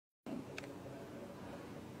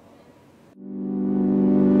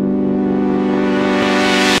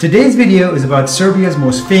Today's video is about Serbia's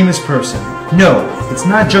most famous person. No, it's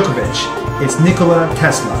not Djokovic, it's Nikola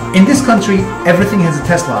Tesla. In this country, everything has a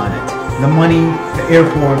Tesla on it. The money, the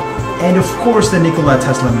airport, and of course the Nikola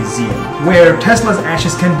Tesla Museum, where Tesla's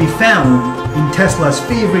ashes can be found in Tesla's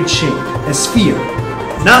favorite shape, a sphere.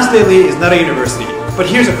 Nastavili is not a university, but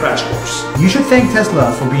here's a crash course. You should thank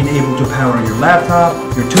Tesla for being able to power your laptop,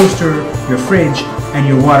 your toaster, your fridge, and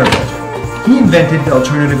your water heater. He invented the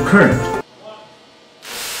alternative current.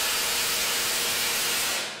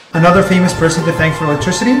 Another famous person to thank for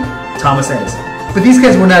electricity? Thomas Edison. But these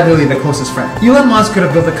guys were not really the closest friends. Elon Musk could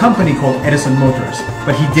have built a company called Edison Motors,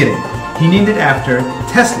 but he didn't. He named it after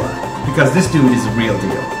Tesla, because this dude is a real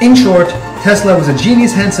deal. In short, Tesla was a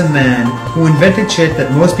genius, handsome man who invented shit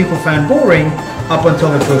that most people found boring up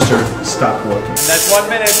until the toaster stopped working. That's 1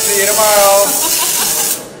 minute. See you tomorrow.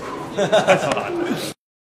 That's a lot.